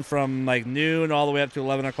games run from like noon all the way up to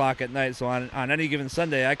 11 o'clock at night. So on any given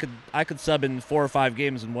Sunday, I could sub in 4 or 5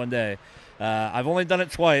 games in one day. I've only done it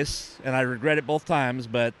twice, and I regret it both times.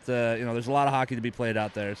 But there's a lot of hockey to be played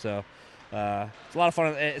out there, so it's a lot of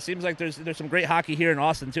fun. It seems like there's some great hockey here in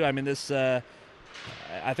Austin too.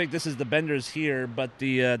 I think this is the Benders here, but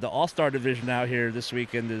the All-Star division out here this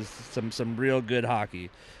weekend is some real good hockey.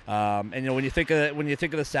 And when you think of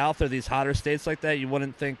the South or these hotter states like that, you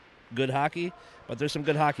wouldn't think good hockey, but there's some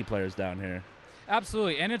good hockey players down here.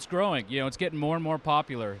 Absolutely, and it's growing. It's getting more and more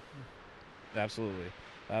popular. Absolutely.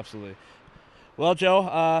 Well, Joe,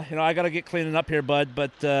 I got to get cleaning up here, bud,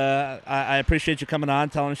 but I appreciate you coming on,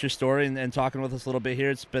 telling us your story, and talking with us a little bit here.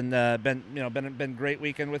 It's been a great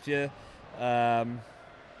weekend with you, and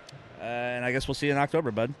I guess we'll see you in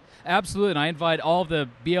October, bud. Absolutely, and I invite all of the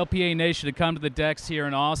BLPA Nation to come to the decks here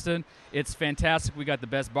in Austin. It's fantastic. We got the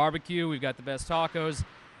best barbecue, we've got the best tacos,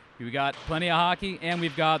 we've got plenty of hockey, and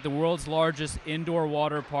we've got the world's largest indoor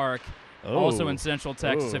water park, also in Central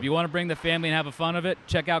Texas. If you want to bring the family and have a fun of it,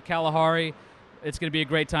 check out Kalahari. It's going to be a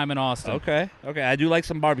great time in Austin. Okay. I do like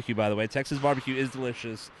some barbecue, by the way. Texas barbecue is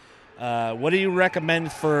delicious. What do you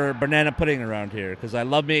recommend for banana pudding around here? Because I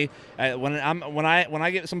love me when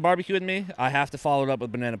I get some barbecue in me, I have to follow it up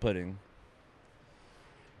with banana pudding.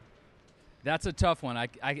 That's a tough one. I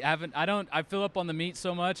fill up on the meat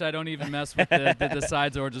so much I don't even mess with the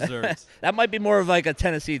sides or desserts. That might be more of like a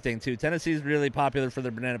Tennessee thing too. Tennessee's really popular for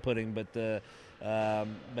their banana pudding, but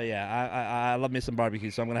yeah, I love me some barbecue,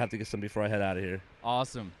 so I'm gonna have to get some before I head out of here.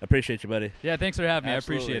 Awesome. Appreciate you, buddy. Yeah, thanks for having me.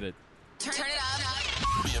 Absolutely. I appreciate it. Turn it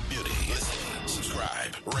up. Be a beauty. Listen,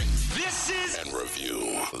 subscribe, rate, and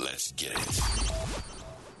review. Let's get it.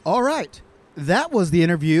 All right. That was the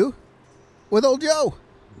interview with old Joe.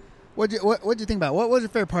 What'd you think about it? What was your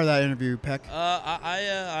favorite part of that interview, Peck?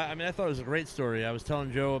 I mean, I thought it was a great story. I was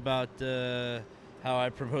telling Joe about how I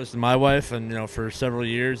proposed to my wife, and for several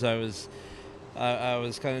years I was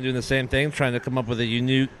kind of doing the same thing, trying to come up with a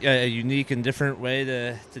unique and different way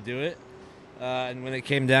to do it. And when it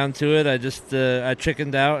came down to it, I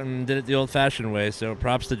chickened out and did it the old-fashioned way. So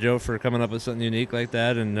props to Joe for coming up with something unique like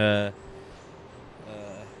that, and I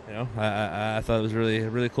thought it was a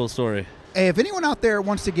really cool story. Hey, if anyone out there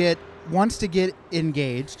wants to get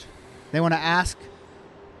engaged, they want to ask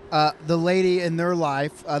the lady in their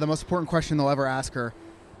life the most important question they'll ever ask her,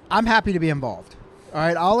 I'm happy to be involved. All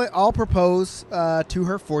right, I'll propose to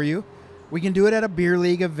her for you. We can do it at a beer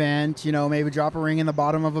league event, maybe drop a ring in the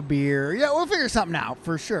bottom of a beer. Yeah, we'll figure something out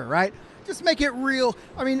for sure, right? Just make it real.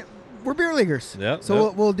 I mean, we're beer leaguers. Yep,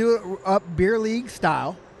 so we'll do it up beer league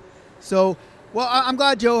style. So, well, I'm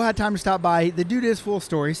glad Joe had time to stop by. The dude is full of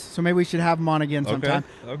stories, so maybe we should have him on again sometime.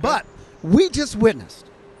 Okay. But we just witnessed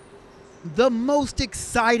the most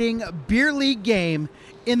exciting beer league game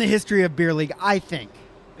in the history of beer league, I think.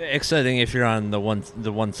 Exciting if you're on the one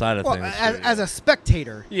side of things. As a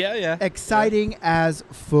spectator. Yeah. Exciting as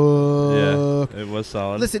fuck. Yeah, it was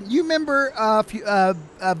solid. Listen, you remember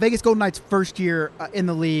Vegas Golden Knights' first year in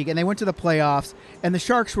the league, and they went to the playoffs, and the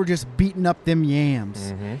Sharks were just beating up them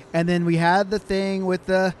yams. Mm-hmm. And then we had the thing with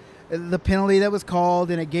the penalty that was called,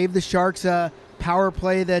 and it gave the Sharks a power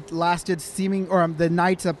play that lasted the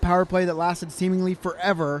Knights a power play that lasted seemingly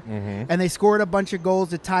forever, and they scored a bunch of goals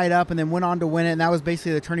to tie it up and then went on to win it, and that was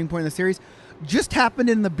basically the turning point of the series. Just happened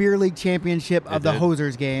in the beer league championship of the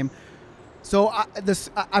Hosers game. So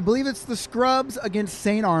I believe it's the Scrubs against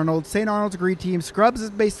St. Arnold. St. Arnold's a great team. Scrubs has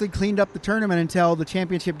basically cleaned up the tournament until the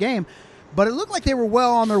championship game, but it looked like they were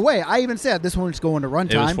well on their way. I even said this one's going to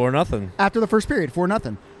runtime. It was 4-0 after the first period,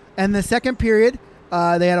 4-0. And the second period,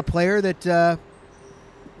 they had a player that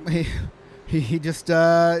he just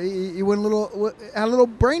he went had a little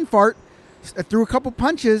brain fart, threw a couple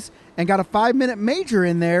punches, and got a 5-minute major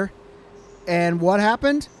in there. And what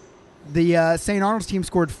happened? The St. Arnold's team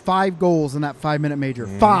scored 5 goals in that 5-minute major.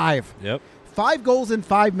 5. Yep. 5 goals in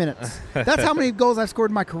 5 minutes. That's how many goals I've scored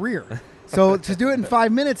in my career. So to do it in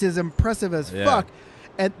 5 minutes is impressive as fuck.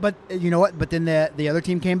 But you know what? But then the other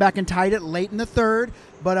team came back and tied it late in the third.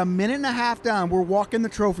 But a minute and a half down, we're walking the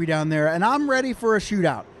trophy down there, and I'm ready for a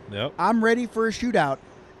shootout. Yep. I'm ready for a shootout,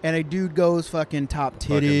 and a dude goes fucking top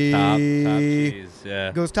titty. Top cheese,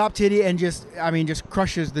 yeah. Goes top titty and just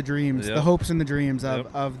crushes the dreams, the hopes and the dreams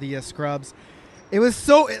of the Scrubs. It was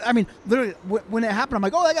so, literally, when it happened, I'm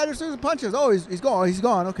like, oh, that guy just threw some punches. Oh, he's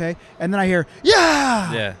gone, okay. And then I hear,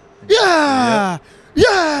 yeah.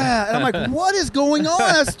 And I'm like, what is going on?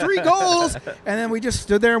 That's 3 goals. And then we just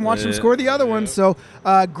stood there and watched them score the other one. So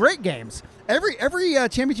great games. Every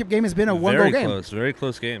championship game has been a one-goal game. Very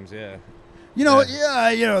close games, yeah.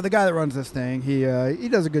 The guy that runs this thing, he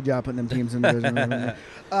does a good job putting them teams in the division.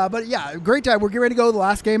 But yeah, great time. We're getting ready to go to the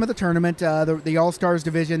last game of the tournament, the All-Stars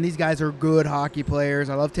division. These guys are good hockey players.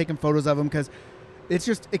 I love taking photos of them because it's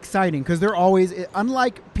just exciting because they're always,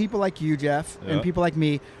 unlike people like you, Jeff, and people like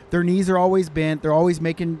me, their knees are always bent. They're always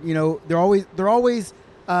making, they're always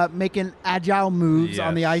making agile moves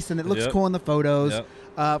on the ice, and it looks cool in the photos.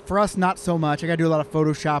 For us, not so much. I got to do a lot of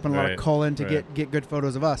Photoshop and a lot of culling to get good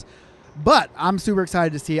photos of us. But I'm super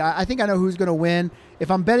excited to see. I think I know who's going to win.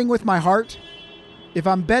 If I'm betting with my heart, I'm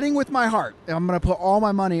going to put all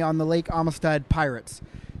my money on the Lake Amistad Pirates.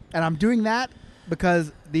 And I'm doing that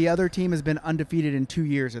because the other team has been undefeated in 2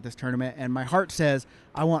 years at this tournament, and my heart says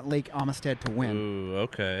I want Lake Amistad to win. Ooh,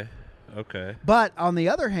 okay. But on the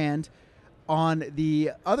other hand, on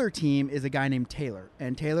the other team is a guy named Taylor,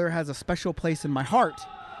 and Taylor has a special place in my heart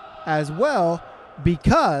as well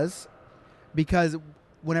because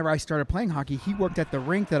whenever I started playing hockey, he worked at the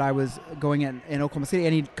rink that I was going in Oklahoma City,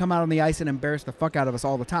 and he'd come out on the ice and embarrass the fuck out of us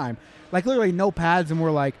all the time. Like literally no pads, and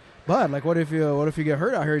we're like, Bud, like what if you get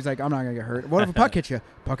hurt out here? He's like, I'm not gonna get hurt. What if a puck hits you?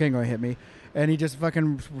 Puck ain't gonna hit me. And he just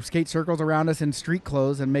fucking skate circles around us in street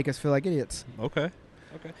clothes and make us feel like idiots. Okay.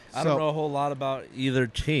 Okay. I So- don't know a whole lot about either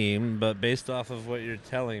team, but based off of what you're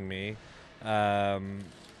telling me,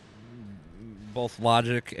 both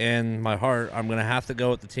logic and my heart, I'm going to have to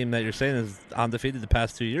go with the team that you're saying is undefeated the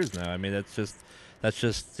past 2 years now. I mean, that's just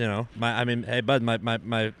hey, bud,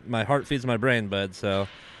 my heart feeds my brain, bud. So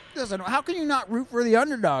Listen, how can you not root for the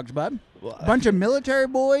underdogs, bud? Well, A bunch of military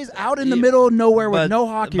boys out in the Yeah, middle of nowhere with Bud, no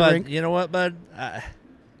hockey bud, rink. You know what, bud?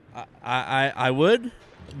 I would,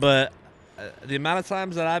 but the amount of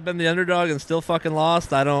times that I've been the underdog and still fucking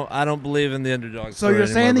lost, I don't believe in the underdog. So you're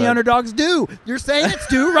saying the bud. underdogs do? You're saying it's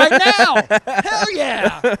due right now? Hell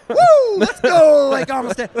yeah! Woo! Let's go, Lake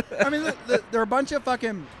Amistad. I mean, there are a bunch of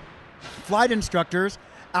fucking flight instructors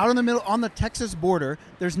out in the middle on the Texas border.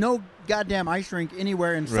 There's no goddamn ice rink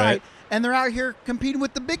anywhere in sight, Right. and they're out here competing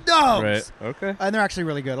with the big dogs. Right. Okay. And they're actually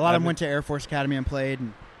really good. A lot of them mean- went to Air Force Academy and played.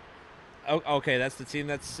 And Okay, that's the team.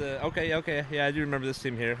 That's okay. Yeah, I do remember this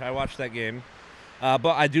team here. I watched that game, but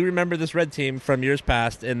I do remember this red team from years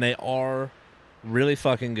past, and they are really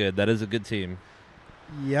fucking good. That is a good team.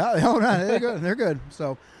 yeah, they're good. They're good.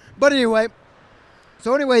 So, but anyway,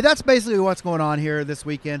 that's basically what's going on here this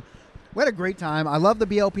weekend. We had a great time. I love the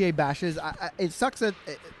BLPA bashes. It sucks that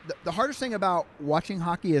the hardest thing about watching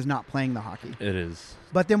hockey is not playing the hockey. It is.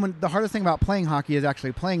 But then the hardest thing about playing hockey is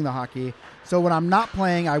actually playing the hockey. So when I'm not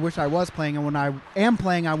playing, I wish I was playing, and when I am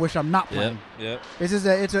playing, I wish I'm not playing. Yep. It's just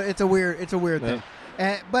it's a weird thing.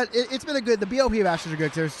 But it's been a good. The BLPA bashes are good.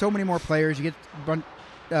 'Cause there's so many more players. You get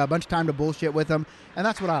a bunch of time to bullshit with them, and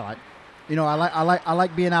that's what I like. You know, I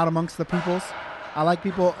like being out amongst the peoples. I like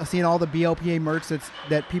people seeing all the BLPA merch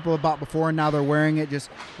that people have bought before, and now they're wearing it, just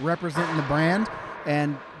representing the brand.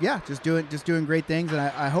 And yeah, just doing great things. And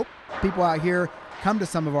I hope people out here come to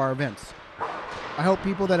some of our events. I hope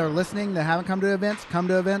people that are listening that haven't come to events come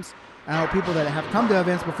to events. And I hope people that have come to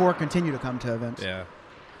events before continue to come to events. Yeah.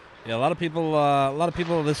 Yeah, a lot of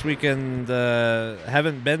people this weekend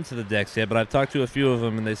haven't been to the decks yet, but I've talked to a few of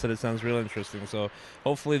them, and they said it sounds real interesting. So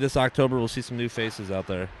hopefully this October we'll see some new faces out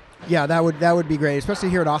there. Yeah, that would be great,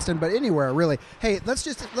 especially here at Austin, but anywhere really. Hey, let's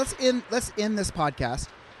end this podcast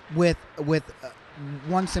with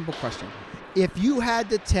one simple question. If you had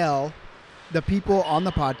to tell the people on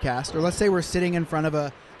the podcast, or let's say we're sitting in front of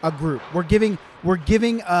a group, we're giving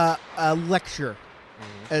a lecture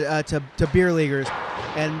to beer leaguers,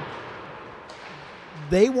 and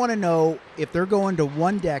they want to know if they're going to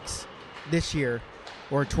one Dex this year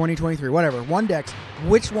or 2023, whatever, one Dex,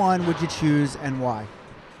 which one would you choose and why?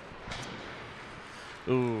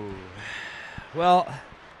 Ooh, well,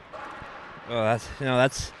 that's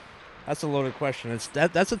a loaded question.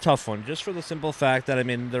 That's a tough one, just for the simple fact that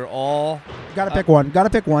they're all. Got to pick one. Got to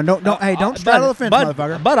pick one. Hey, don't straddle the fence,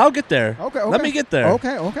 motherfucker. But I'll get there. Okay. Let me get there.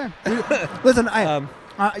 Okay. Listen,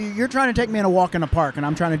 you're trying to take me on a walk in the park, and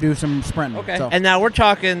I'm trying to do some sprinting. Okay. So. And now we're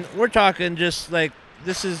talking just like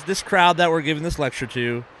this crowd that we're giving this lecture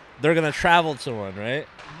to. They're gonna travel to one, right?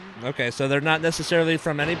 Okay, so they're not necessarily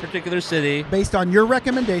from any particular city. Based on your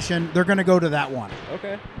recommendation, they're going to go to that one.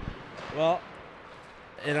 Okay. Well,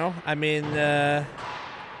 how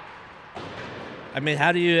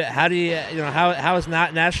do you how is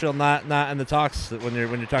not Nashville not in the talks when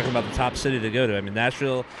you're talking about the top city to go to?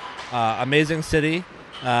 Nashville, amazing city,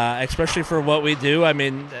 especially for what we do.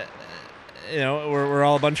 We're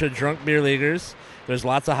all a bunch of drunk beer leaguers. There's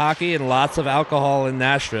lots of hockey and lots of alcohol in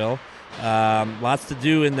Nashville. Lots to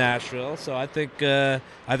do in Nashville. So I think if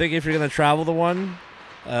you're going to travel to one,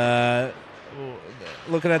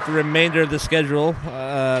 looking at the remainder of the schedule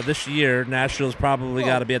this year, Nashville's probably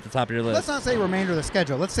got to be at the top of your list. Let's not say remainder of the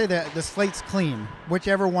schedule. Let's say that the slate's clean.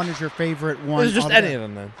 Whichever one is your favorite one. It's just any of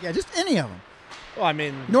them then. Yeah, just any of them. Well,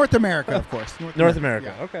 North America, of course. North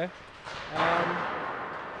America. Yeah. Okay.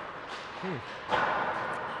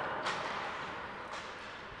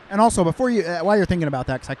 And also, before you, while you're thinking about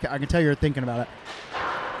that, because I can tell you're thinking about it.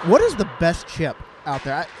 What is the best chip out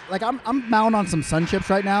there? I'm bound on some Sun Chips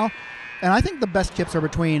right now, and I think the best chips are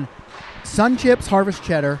between Sun Chips, Harvest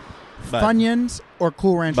Cheddar, Funyuns, or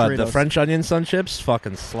Cool Ranch But Doritos. the French onion Sun Chips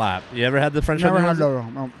fucking slap. You ever had the French Never onion? had those.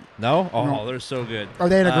 No. No? Oh, No. they're so good. Are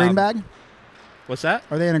they in a green bag? What's that?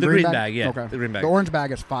 Are they in a the green bag? Yeah, Okay. the green bag. The orange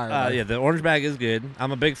bag is fire. buddy. Yeah, the orange bag is good.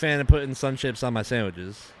 I'm a big fan of putting Sun Chips on my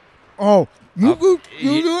sandwiches. Oh, you do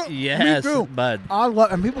it? Yes, Me too. bud. I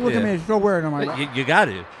love, and people look at me, it's so weird. I'm like, You got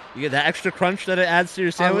to. You get that extra crunch that it adds to your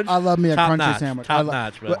sandwich. I love me a Top crunchy notch, sandwich. Top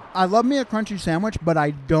notch, bro. I love me a crunchy sandwich, but I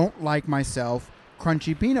don't like myself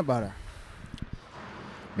crunchy peanut butter.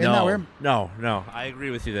 Isn't that weird? No. I agree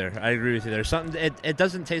with you there. Something it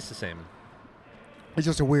doesn't taste the same. It's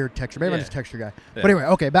just a weird texture. Maybe I'm Yeah. just a texture guy. Yeah. But anyway,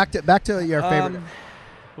 okay, back to your favorite.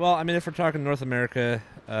 Well, if we're talking North America,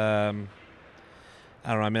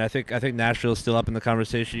 I don't know. I mean, I think Nashville's still up in the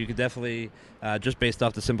conversation. You could definitely, just based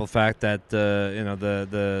off the simple fact that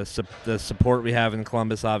the support we have in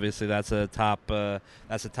Columbus. Obviously, that's a top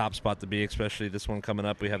spot to be. Especially this one coming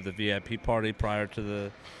up. We have the VIP party prior to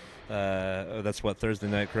the. That's Thursday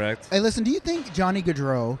night, correct? Hey, listen. Do you think Johnny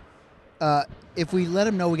Gaudreau, if we let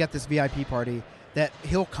him know we got this VIP party, that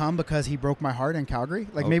he'll come because he broke my heart in Calgary?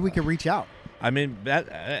 Like maybe we could reach out. I mean,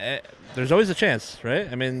 that there's always a chance, right?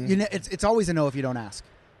 I mean, it's always a no if you don't ask.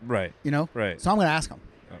 Right. Right. So I'm going to ask him.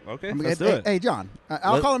 Okay. Let's do it. Hey, John.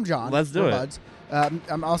 I'll call him John. Let's do it. Buds.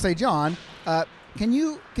 I'll say, John. Can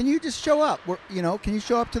you just show up? Can you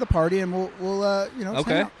show up to the party and we'll just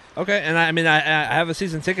hang out? Okay. And I have a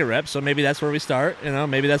season ticket rep, so maybe that's where we start.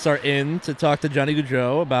 Maybe that's our in to talk to Johnny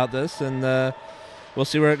Gaudreau about this, and we'll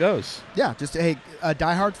see where it goes. Yeah. Just a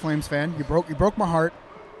diehard Flames fan. You broke my heart.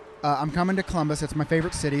 I'm coming to Columbus. It's my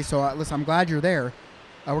favorite city. So listen, I'm glad you're there.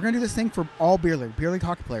 We're gonna do this thing for all beer league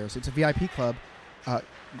hockey players. It's a VIP club.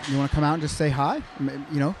 You want to come out and just say hi?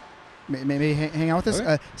 Maybe hang out with us.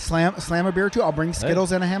 Okay. Slam a beer or two. I'll bring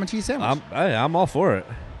Skittles and a ham and cheese sandwich. I'm all for it.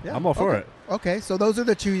 Yeah, I'm all for it. Okay, so those are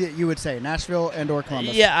the two that you would say, Nashville and/or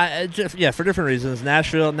Columbus. Yeah, for different reasons.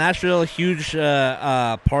 Nashville, huge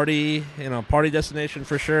party destination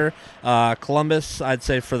for sure. Columbus, I'd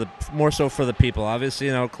say more so for the people. Obviously,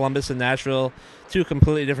 Columbus and Nashville, two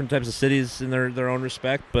completely different types of cities in their own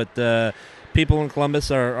respect. But people in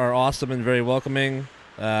Columbus are awesome and very welcoming.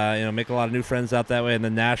 Make a lot of new friends out that way, and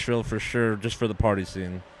then Nashville for sure, just for the party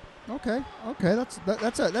scene. Okay, that's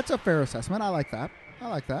a fair assessment. I like that.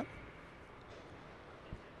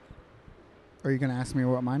 Are you going to ask me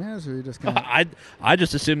what mine is, or are you just going to... I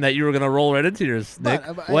just assumed that you were going to roll right into yours, Nick.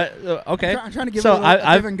 Okay. I'm trying to give it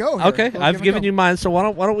a give and go here. Okay, I've given you mine, so why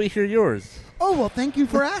don't we hear yours? Oh, well, thank you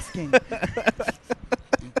for asking.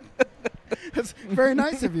 That's very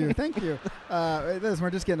nice of you. Thank you. We're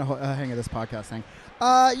just getting a hang of this podcast thing.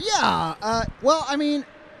 Well, I mean,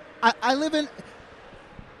 I live in...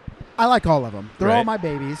 I like all of them. They're all my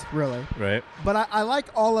babies, really. Right. But I like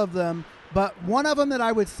all of them. But one of them that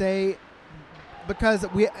I would say... Because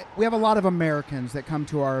we have a lot of Americans that come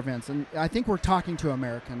to our events, and I think we're talking to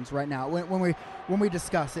Americans right now when we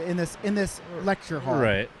discuss it in this lecture hall.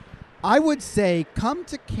 Right. I would say come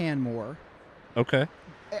to Canmore. Okay.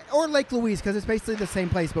 Or Lake Louise, because it's basically the same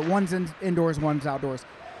place, but one's indoors, one's outdoors.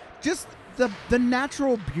 Just the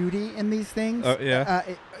natural beauty in these things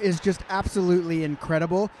is just absolutely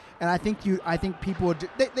incredible. And I think people would.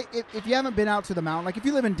 If you haven't been out to the mountain, like if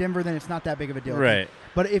you live in Denver, then it's not that big of a deal. Right.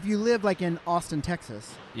 But if you live like in Austin,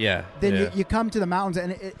 Texas, then you come to the mountains,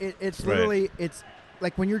 and it's literally it's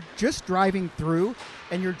like when you're just driving through,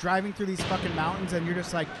 and you're driving through these fucking mountains, and you're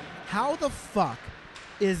just like, how the fuck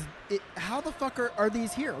are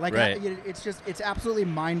these here? Like it's absolutely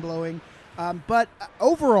mind blowing. But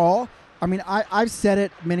overall, I mean, I've said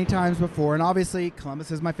it many times before, and obviously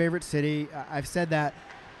Columbus is my favorite city. I've said that.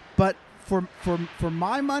 But for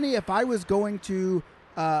my money, if I was going to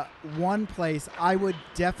one place, I would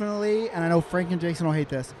definitely, and I know Frank and Jason will hate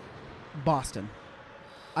this, Boston.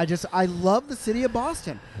 I love the city of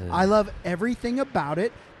Boston. I love everything about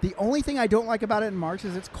it. The only thing I don't like about it in March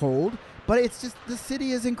is it's cold, but it's just the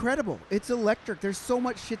city is incredible. It's electric. There's so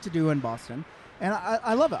much shit to do in Boston, and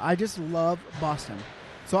I love it. I just love Boston.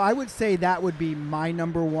 So I would say that would be my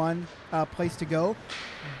number one place to go.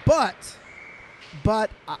 But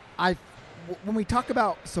when we talk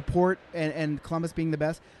about support and Columbus being the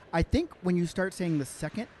best, I think when you start saying the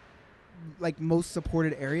second, like most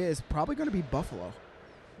supported area is probably going to be Buffalo.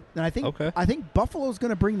 And I think Buffalo's going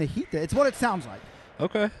to bring the heat there. It's what it sounds like.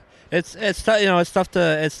 Okay. It's tough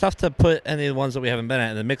to put any of the ones that we haven't been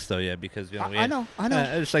at in the mix though yet because I know.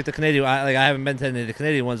 It's like the Canadian. I haven't been to any of the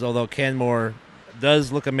Canadian ones, although Canmore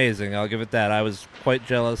does look amazing. I'll give it that. I was quite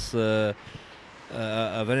jealous of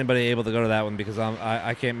anybody able to go to that one because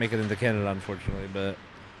I can't make it into Canada unfortunately. But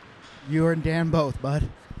you and Dan both, bud.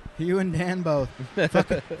 You and Dan both.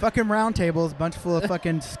 fucking round tables, bunch full of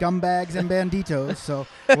fucking scumbags and banditos. So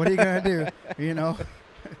what are you gonna do?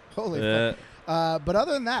 Holy fuck. But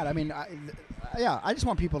other than that, I mean, I just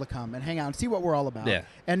want people to come and hang out and see what we're all about. Yeah.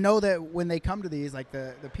 And know that when they come to these, like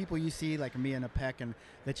the people you see, like me and Apec, and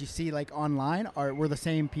that you see like online, we're the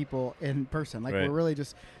same people in person. Like we're really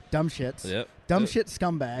just dumb shits. Yep. Dumb shit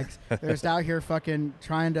scumbags. They're just out here fucking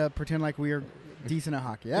trying to pretend like we are decent at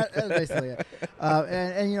hockey. That's basically it.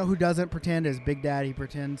 And who doesn't pretend is Big Dad. He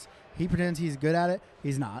pretends he's good at it.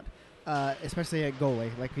 He's not. Especially at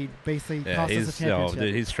goalie, like he basically cost us a championship.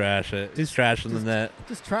 Dude, he's trash. He's trash in the net.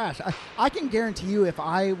 Just trash. I can guarantee you, if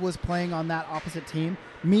I was playing on that opposite team,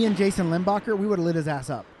 me and Jason Limbacher, we would have lit his ass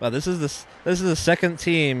up. Well, this is the second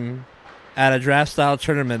team at a draft style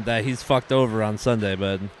tournament that he's fucked over on Sunday,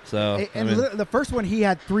 bud. So And the first one, he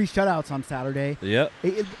had 3 shutouts on Saturday. Yep.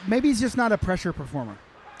 Maybe he's just not a pressure performer.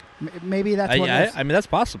 Maybe that's what it is. I mean, that's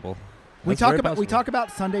possible. We That's talk very about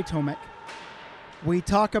possible. Sunday Tomek. We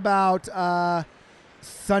talk about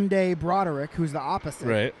Sunday Broderick, who's the opposite.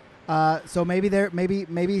 Right. So maybe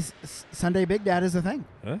Sunday Big Dad is a thing.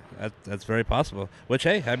 That's very possible. Which,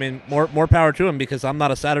 hey, I mean, more power to him because I'm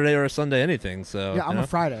not a Saturday or a Sunday anything. So Yeah, I'm you a know?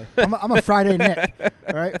 Friday. I'm a Friday Nick.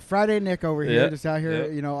 All right, Friday Nick over here, Yeah, just out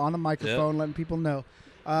here, yeah. on the microphone, letting people know.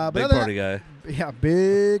 But Big other party than guy. that- Yeah,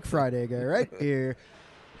 big Friday guy right here.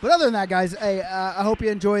 But other than that, guys, hey, I hope you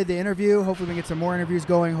enjoyed the interview. Hopefully we can get some more interviews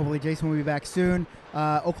going. Hopefully Jason will be back soon.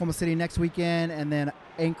 Oklahoma City next weekend, and then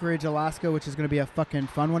Anchorage, Alaska, which is going to be a fucking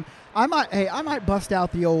fun one. I might bust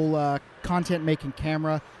out the old content making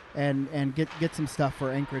camera and get some stuff for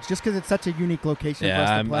Anchorage, just because it's such a unique location for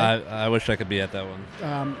us to play. I wish I could be at that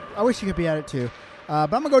one. I wish you could be at it too.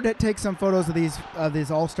 But I'm gonna go take some photos of these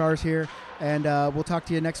all stars here, and we'll talk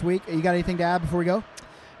to you next week. You got anything to add before we go?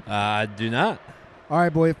 I do not. All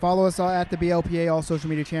right, boy. Follow us all at the BLPA, all social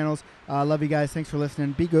media channels. Love you guys. Thanks for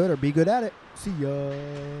listening. Be good or be good at it. See ya.